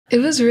It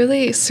was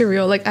really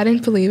surreal. Like, I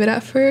didn't believe it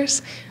at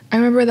first. I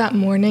remember that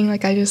morning,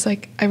 like, I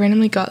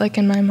randomly got, like,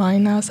 in my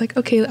mind, I was like,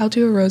 okay, I'll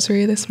do a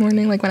rosary this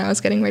morning, like, when I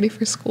was getting ready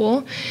for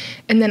school.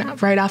 And then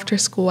right after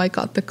school, I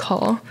got the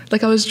call.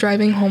 Like, I was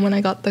driving home when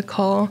I got the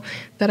call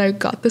that I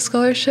got the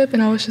scholarship,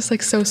 and I was just,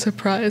 like, so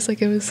surprised.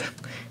 Like, it was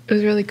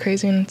really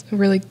crazy and a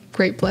really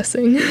great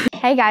blessing.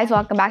 Hey guys,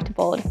 welcome back to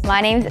Bold. My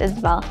name is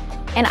Isabel,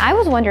 and I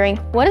was wondering,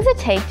 what does it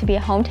take to be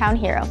a hometown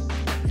hero?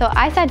 So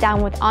I sat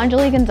down with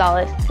Anjali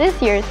Gonzalez, this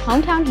year's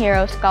Hometown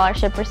Hero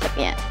Scholarship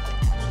recipient.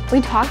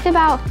 We talked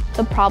about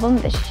the problem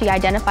that she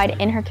identified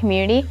in her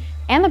community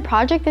and the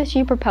project that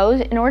she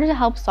proposed in order to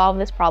help solve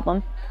this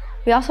problem.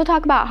 We also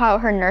talk about how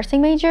her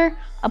nursing major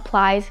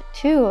applies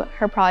to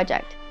her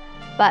project.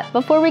 But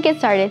before we get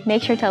started,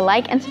 make sure to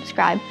like and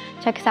subscribe.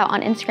 Check us out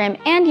on Instagram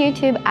and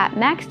YouTube at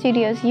Mac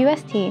Studios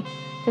UST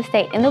to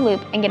stay in the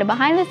loop and get a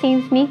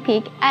behind-the-scenes sneak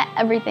peek at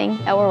everything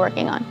that we're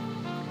working on.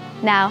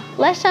 Now,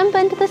 let's jump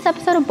into this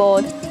episode of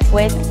Bold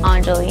with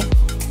Anjali.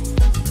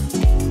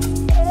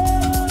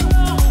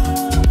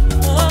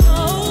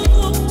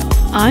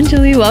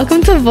 Anjali,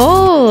 welcome to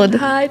Bold.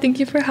 Hi, thank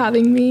you for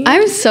having me.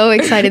 I'm so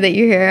excited that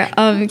you're here.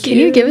 Can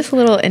you give us a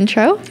little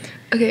intro?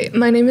 Okay,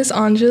 my name is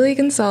Anjali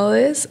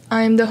Gonzalez.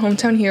 I'm the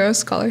Hometown Hero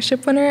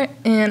Scholarship winner,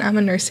 and I'm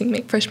a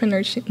freshman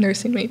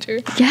nursing major.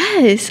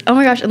 Yes. Oh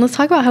my gosh, and let's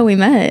talk about how we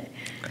met.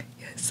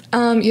 Yes.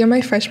 You're my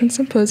freshman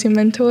symposium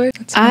mentor.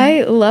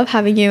 I love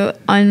having you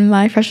on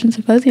my freshman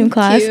symposium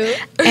class. You.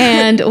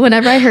 And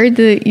whenever I heard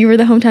that you were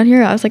the Hometown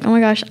Hero, I was like, oh my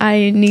gosh,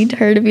 I need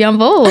her to be on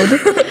Bold.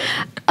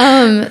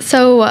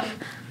 So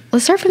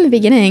let's start from the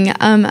beginning.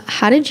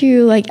 How did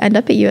you end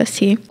up at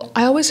UST?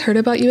 I always heard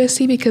about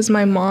UST because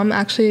my mom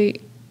actually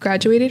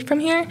graduated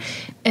from here,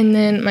 and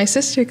then my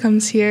sister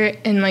comes here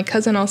and my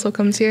cousin also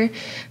comes here,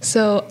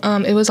 so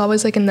it was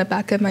always in the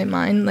back of my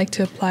mind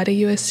to apply to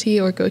UST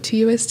or go to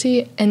UST.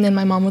 And then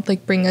my mom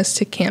would bring us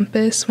to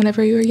campus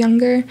whenever we were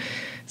younger.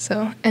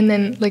 So, and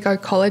then our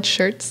college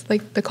shirts,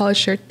 the college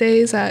shirt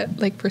days at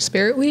for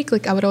Spirit Week,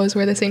 I would always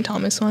wear the St.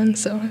 Thomas one,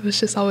 so it was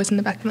just always in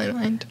the back of my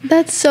mind.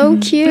 That's so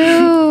cute.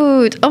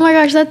 Oh my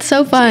gosh, that's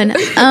so fun.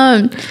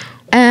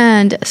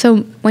 And so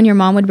when your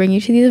mom would bring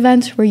you to these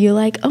events, were you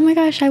like, oh my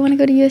gosh, I want to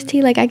go to UST,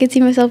 I could see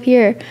myself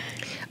here?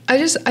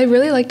 I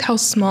really liked how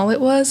small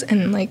it was,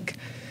 and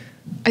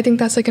I think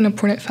that's an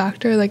important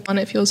factor. And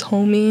it feels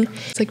homey.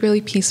 It's really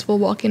peaceful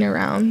walking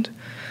around.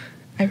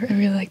 I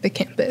really like the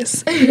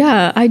campus.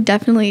 Yeah, I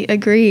definitely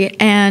agree.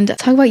 And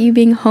talk about you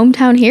being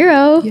hometown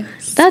hero.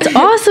 Yes. That's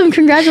awesome.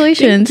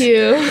 Congratulations. Thank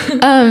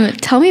you.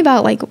 Tell me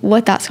about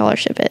what that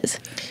scholarship is.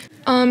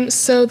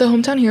 So the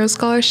Hometown Hero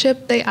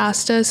Scholarship, they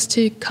asked us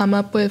to come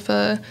up with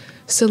a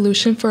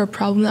solution for a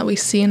problem that we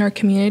see in our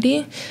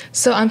community.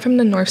 So I'm from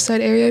the north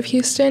side area of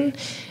Houston,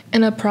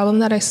 and a problem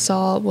that I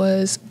saw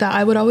was that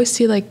I would always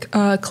see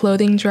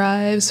clothing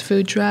drives,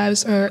 food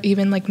drives, or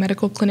even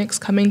medical clinics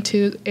coming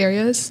to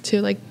areas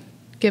to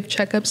give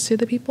checkups to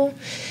the people.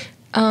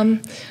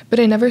 But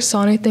I never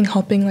saw anything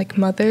helping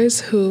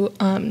mothers who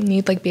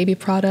need baby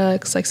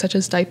products such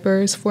as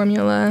diapers,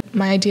 formula.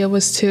 My idea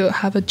was to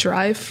have a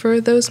drive for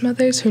those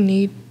mothers who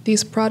need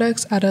these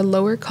products at a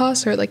lower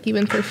cost or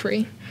even for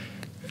free.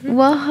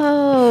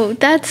 Whoa,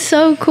 that's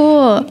so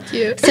cool. Thank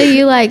you. So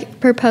you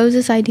proposed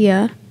this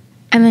idea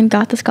and then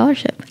got the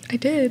scholarship. I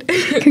did.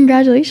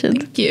 Congratulations.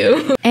 Thank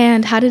you.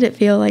 And how did it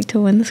feel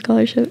to win the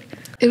scholarship?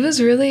 It was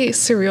really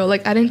surreal.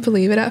 I didn't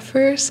believe it at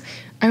first.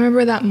 I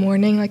remember that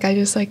morning,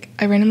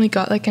 I randomly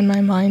got in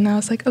my mind, I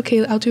was like,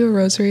 okay, I'll do a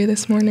rosary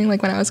this morning, when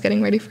I was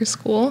getting ready for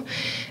school.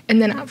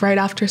 And then right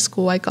after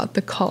school, I got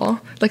the call.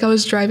 I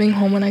was driving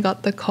home when I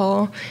got the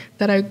call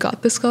that I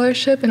got the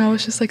scholarship, and I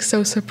was just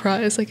so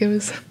surprised. It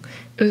was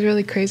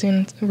really crazy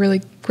and a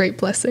really great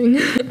blessing.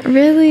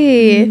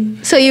 Really?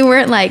 Mm. So you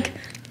weren't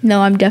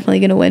no, I'm definitely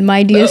gonna win. My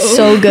idea is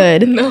so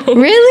good. No.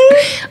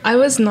 Really? I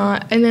was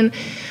not. And then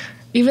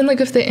even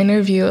with the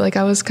interview,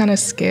 I was kind of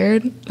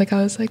scared. I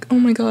was like, oh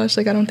my gosh,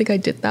 I don't think I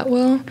did that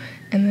well.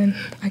 And then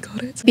I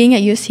got it. Being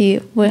at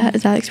UST, what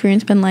has that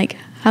experience been like?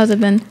 How's it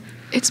been?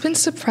 It's been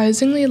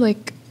surprisingly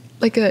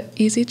a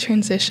easy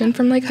transition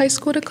from high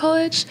school to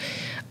college.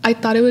 I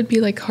thought it would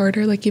be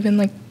harder,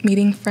 even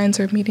meeting friends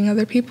or meeting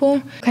other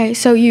people. Okay,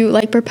 so you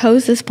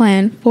proposed this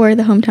plan for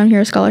the Hometown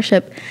Hero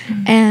Scholarship,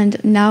 and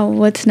now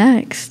what's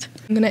next?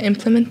 I'm gonna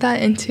implement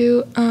that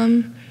into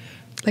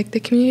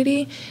the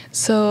community.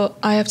 So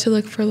I have to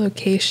look for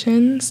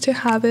locations to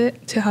have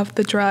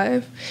the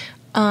drive.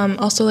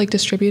 Also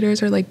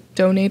distributors or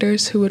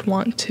donators who would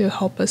want to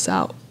help us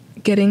out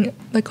getting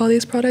all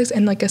these products,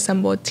 and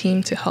assemble a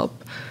team to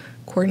help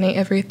coordinate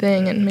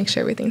everything and make sure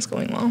everything's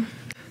going well.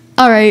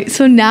 All right,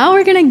 so now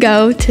we're gonna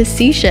go to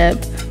C-Ship,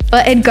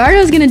 but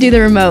Edgardo's gonna do the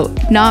remote,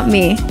 not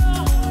me.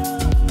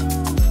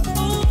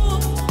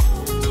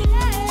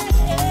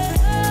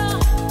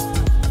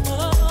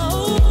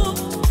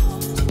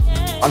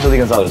 Anjali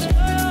Gonzalez,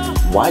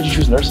 why did you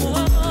choose nursing?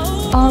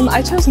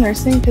 I chose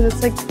nursing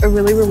because it's a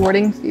really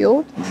rewarding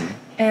field,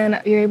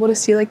 and you're able to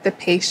see the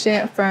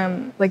patient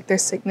from their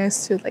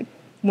sickness to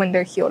when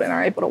they're healed and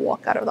are able to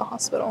walk out of the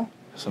hospital.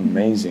 It's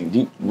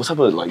amazing. What type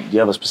of, like, do you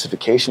have a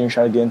specification you're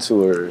trying to get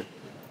into, or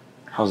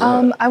how's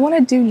that? I want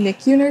to do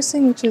NICU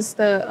nursing, which is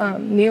the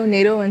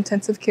neonatal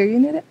intensive care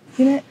unit.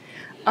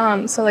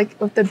 So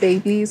like with the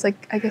babies,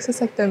 like I guess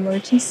it's like the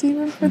emergency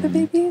room for the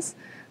babies.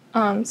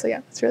 So yeah,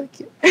 it's really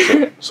cute.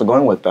 So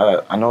going with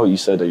that, I know you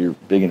said that you're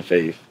big in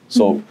faith.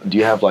 So do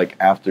you have, like,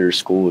 after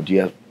school, do you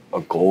have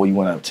a goal you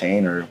want to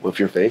obtain, or with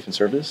your faith and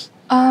service?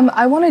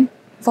 I want to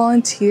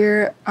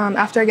volunteer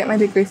after I get my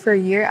degree for a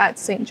year at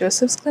St.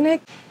 Joseph's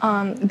Clinic.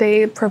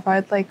 They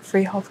provide like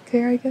free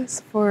healthcare, I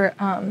guess, for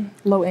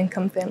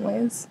low-income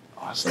families.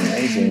 Oh, that's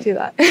amazing. Do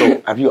that.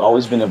 So have you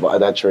always been involved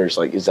at that church?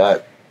 Like, is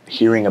that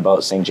hearing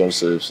about St.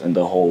 Joseph's and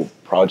the whole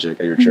project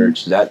at your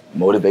church, does that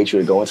motivate you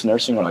to go into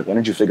nursing? Or, like, when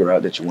did you figure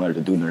out that you wanted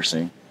to do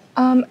nursing?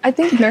 I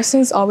think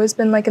nursing's always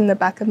been like in the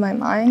back of my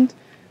mind.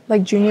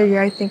 Like junior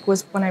year, I think,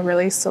 was when I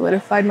really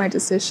solidified my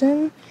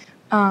decision.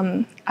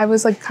 I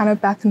was like kind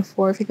of back and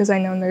forth because I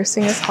know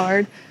nursing is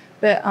hard,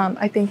 but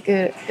I think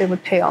it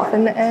would pay off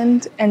in the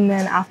end. And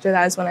then after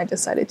that is when I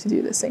decided to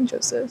do the St.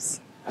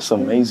 Joseph's. That's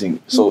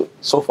amazing. So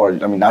far,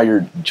 I mean, now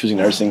you're choosing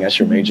nursing as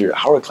your major.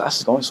 How are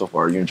classes going so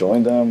far? Are you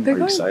enjoying them? They're Are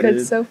you going excited?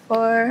 good so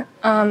far.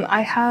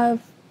 I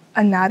have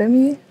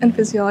anatomy and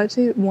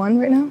physiology 1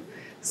 right now.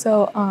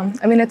 So,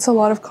 I mean, it's a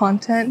lot of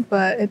content,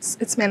 but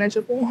it's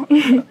manageable.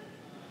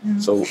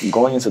 So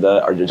going into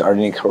that,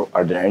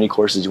 are there any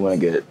courses you want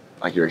to get,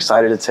 like, you're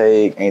excited to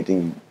take?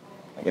 Anything,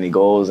 like, any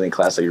goals, any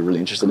class that you're really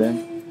interested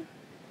in?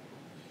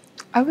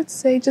 I would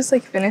say just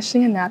like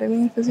finishing anatomy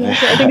and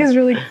physiology. I think is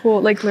really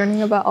cool, like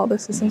learning about all the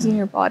systems in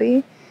your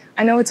body.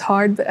 I know it's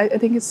hard, but I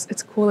think it's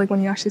cool, like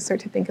when you actually start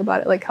to think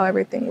about it, like how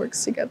everything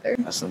works together.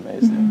 That's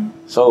amazing.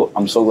 So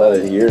I'm so glad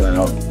to hear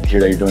that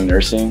you're doing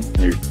nursing and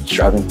you're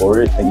striving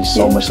for it. Thank you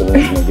so much for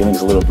giving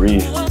us a little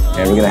brief.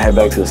 And we're gonna head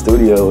back to the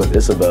studio with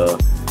Isabel.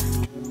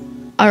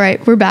 All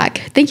right, we're back.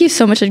 Thank you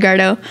so much,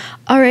 Edgardo.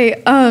 All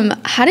right,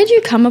 how did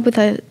you come up with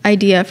the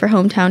idea for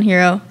Hometown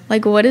Hero?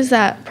 Like, what does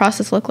that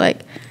process look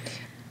like?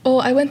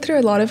 Well, I went through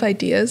a lot of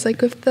ideas,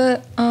 like with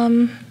the,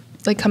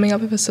 like coming up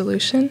with a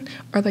solution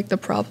or like the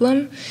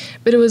problem,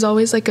 but it was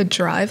always like a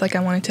drive. Like I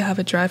wanted to have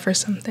a drive for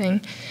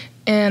something.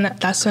 And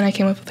that's when I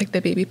came up with like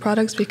the baby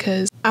products,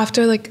 because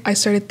after like I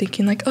started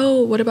thinking like,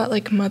 oh, what about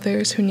like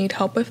mothers who need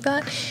help with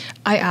that?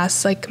 I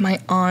asked like my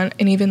aunt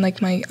and even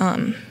like my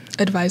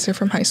advisor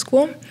from high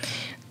school,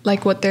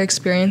 like what their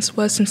experience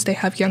was since they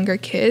have younger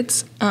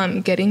kids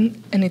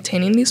getting and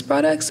attaining these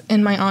products.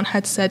 And my aunt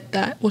had said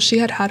that, well, she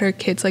had her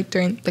kids like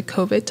during the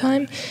COVID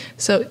time.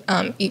 So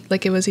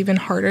like it was even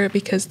harder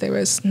because there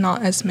was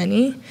not as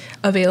many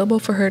available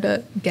for her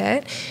to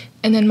get.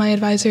 And then my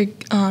advisor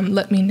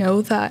let me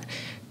know that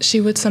she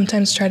would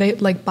sometimes try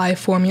to like buy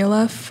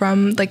formula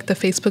from like the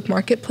Facebook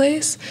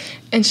marketplace,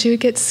 and she would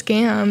get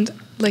scammed.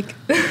 Like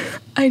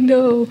I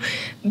know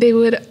they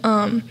would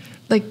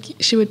like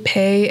she would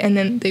pay and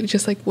then they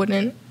just like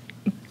wouldn't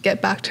get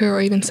back to her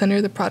or even send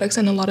her the products,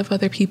 and a lot of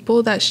other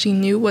people that she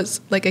knew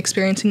was like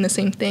experiencing the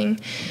same thing.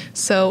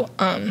 So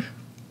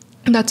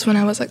that's when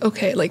I was like,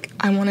 okay, like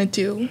I want to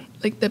do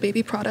like the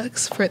baby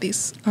products for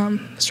these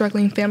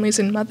struggling families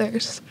and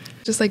mothers.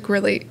 Just like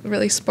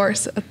really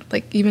sparse,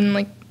 like even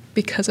like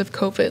because of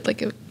COVID,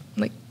 like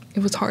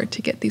it was hard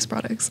to get these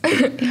products.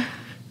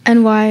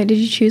 And why did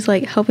you choose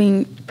like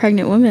helping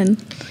pregnant women?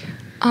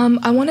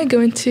 I want to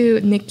go into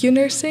NICU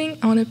nursing.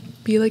 I want to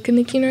be like a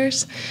NICU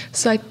nurse.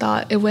 So I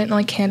thought it went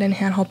like hand in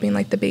hand, helping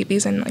like the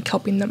babies and like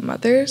helping the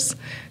mothers.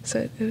 So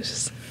it was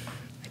just,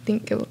 I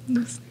think it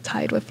was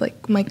tied with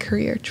like my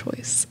career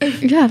choice.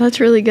 Yeah, that's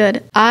really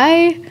good.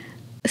 I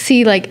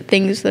see like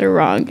things that are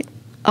wrong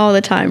all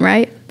the time,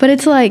 right? But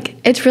it's like,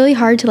 it's really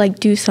hard to like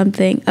do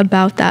something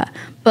about that.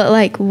 But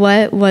like,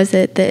 what was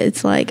it that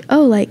it's like,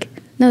 oh, like,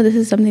 no, this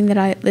is something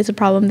that it's a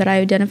problem that I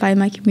identify in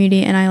my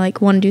community and I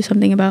like want to do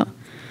something about?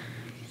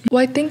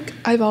 Well, I think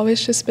I've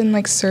always just been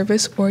like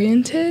service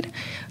oriented.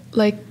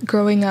 Like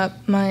growing up,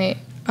 my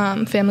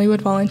family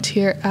would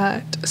volunteer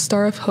at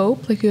Star of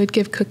Hope. Like we would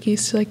give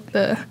cookies to like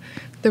the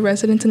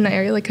residents in the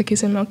area, like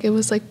cookies and milk. It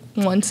was like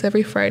once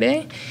every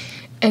Friday.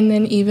 And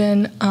then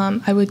even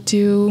I would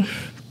do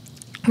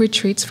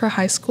retreats for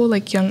high school,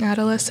 like young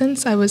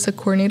adolescents. I was a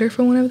coordinator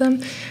for one of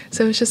them.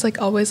 So it was just like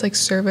always like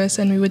service,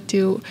 and we would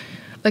do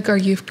like our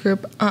youth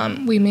group.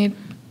 We made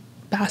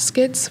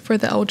baskets for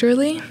the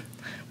elderly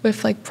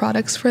with like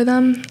products for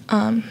them.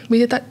 We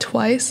did that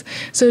twice.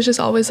 So it's just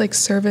always like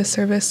service.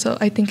 So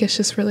I think it's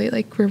just really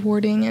like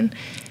rewarding, and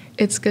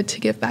it's good to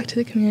give back to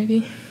the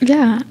community.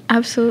 Yeah,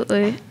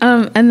 absolutely.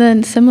 And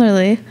then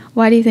similarly,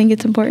 why do you think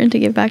it's important to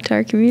give back to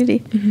our community?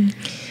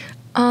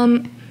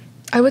 Mm-hmm.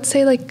 I would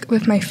say like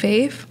with my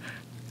faith,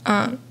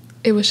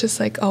 it was just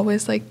like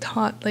always like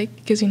taught, like,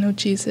 because, you know,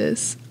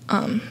 Jesus,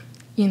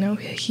 you know,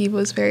 he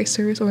was very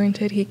service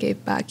oriented. He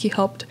gave back. He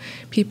helped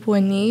people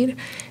in need.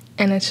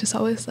 And it's just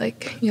always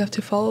like you have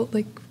to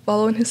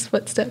follow in his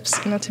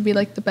footsteps, you know, to be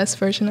like the best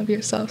version of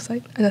yourself.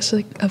 So that's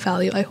like a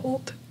value I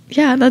hold.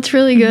 Yeah, that's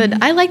really good.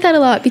 Mm-hmm. I like that a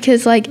lot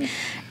because like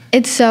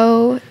it's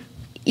so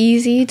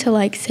easy to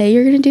like say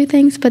you're going to do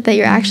things, but that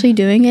you're actually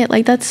doing it.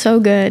 Like that's so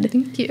good.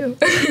 Thank you.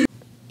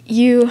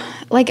 you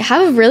like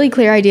have a really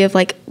clear idea of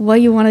like what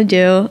you want to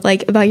do,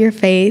 like about your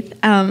faith.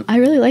 I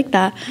really like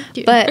that.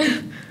 But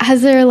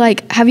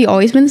have you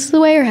always been this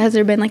way, or has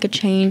there been like a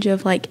change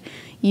of like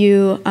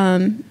you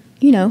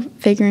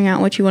figuring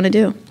out what you want to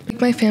do? Like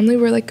my family,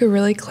 we're like a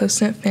really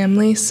close-knit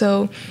family,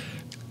 so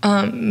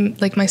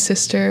like my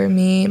sister,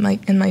 me,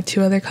 and my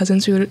 2 other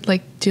cousins, we would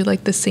like do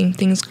like the same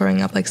things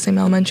growing up, like same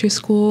elementary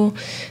school,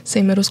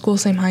 same middle school,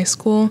 same high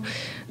school.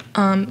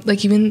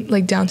 Like even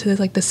like down to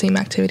like the same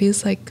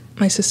activities. Like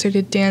my sister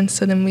did dance,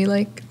 so then we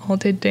like all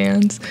did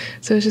dance.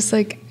 So it's just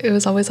like it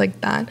was always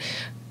like that.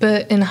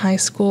 But in high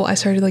school, I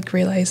started like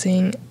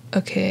realizing,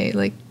 okay,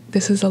 like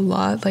this is a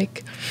lot.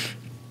 Like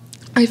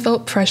I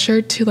felt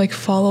pressured to like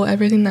follow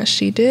everything that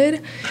she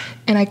did,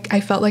 and I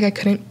felt like I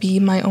couldn't be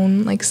my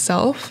own like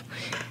self,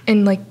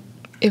 and like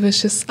it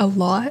was just a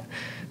lot.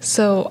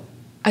 So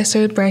I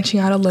started branching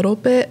out a little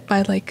bit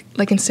by like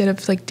instead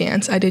of like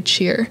dance, I did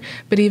cheer.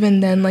 But even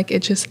then, like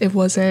it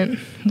wasn't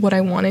what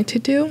I wanted to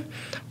do,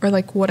 or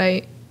like what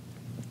I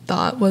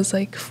thought was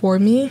like for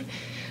me.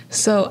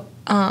 So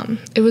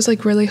it was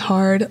like really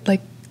hard,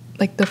 like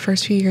the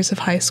first few years of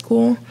high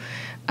school.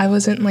 I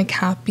wasn't like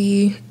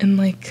happy in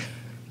like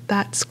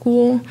that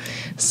school,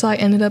 so I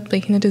ended up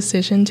making the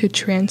decision to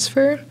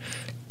transfer.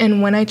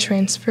 And when I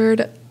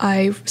transferred,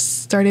 I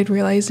started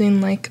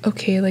realizing like,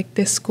 okay, like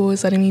this school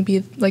is letting me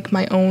be like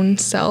my own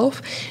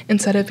self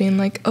instead of being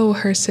like, oh,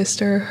 her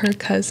sister, her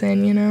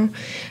cousin, you know?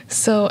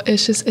 So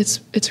it's just,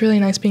 it's really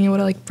nice being able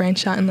to like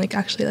branch out and like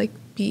actually like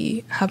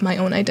have my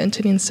own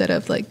identity instead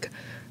of like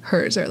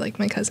hers or like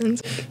my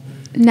cousin's.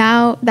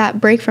 Now that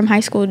break from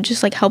high school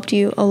just like helped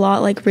you a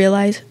lot, like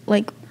realize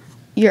like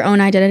your own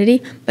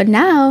identity. But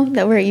now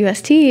that we're at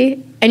UST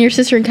and your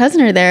sister and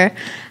cousin are there,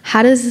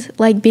 how does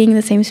like being in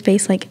the same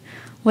space, like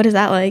what is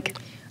that like?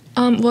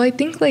 Well, I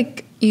think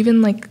like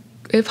even like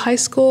if high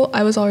school,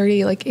 I was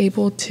already like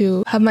able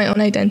to have my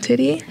own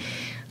identity.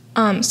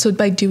 So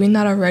by doing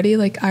that already,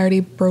 like I already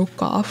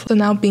broke off. So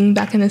now being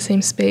back in the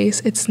same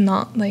space, it's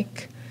not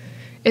like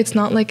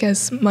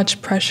as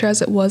much pressure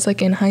as it was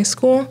like in high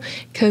school,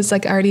 because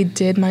like I already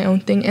did my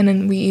own thing, and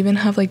then we even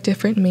have like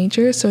different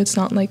majors, so it's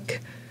not like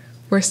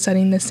we're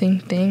studying the same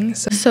thing.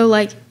 So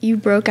like you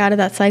broke out of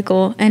that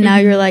cycle, and now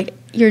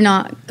you're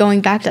not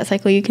going back to that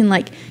cycle. You can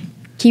like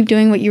keep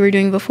doing what you were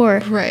doing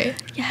before. Right.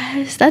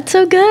 Yes, that's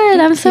so good.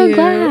 I'm so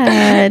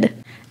glad.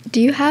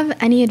 Do you have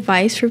any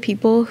advice for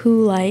people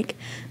who like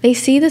they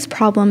see this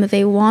problem that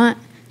they want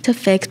to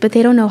fix, but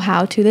they don't know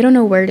how to? They don't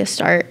know where to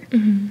start.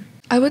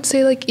 I would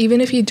say like even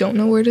if you don't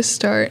know where to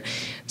start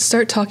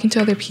talking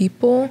to other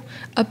people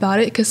about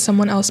it, because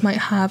someone else might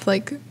have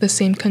like the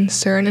same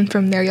concern, and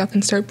from there y'all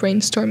can start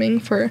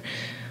brainstorming for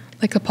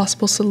like a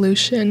possible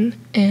solution,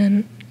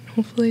 and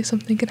hopefully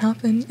something can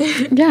happen.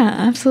 Yeah,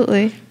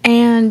 absolutely.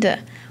 And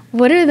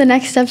what are the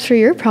next steps for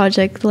your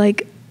project?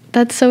 Like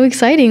that's so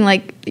exciting.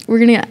 Like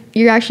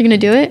you're actually gonna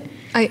do it?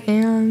 I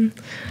am.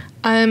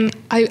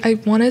 I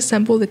want to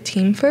assemble the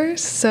team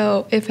first,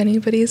 so if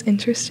anybody's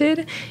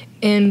interested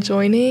in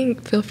joining,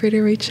 feel free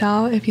to reach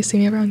out. If you see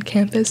me around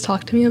campus,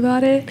 talk to me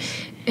about it,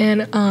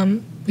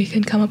 and we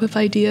can come up with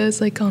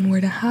ideas like on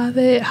where to have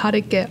it, how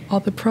to get all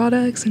the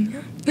products,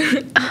 and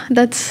yeah.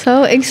 That's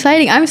so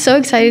exciting. I'm so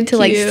excited to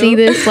like see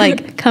this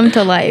like come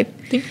to life.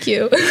 Thank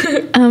you.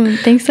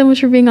 Thanks so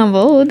much for being on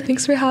Bold.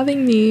 Thanks for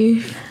having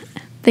me.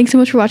 Thanks so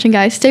much for watching,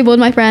 guys. Stay bold,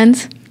 my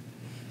friends.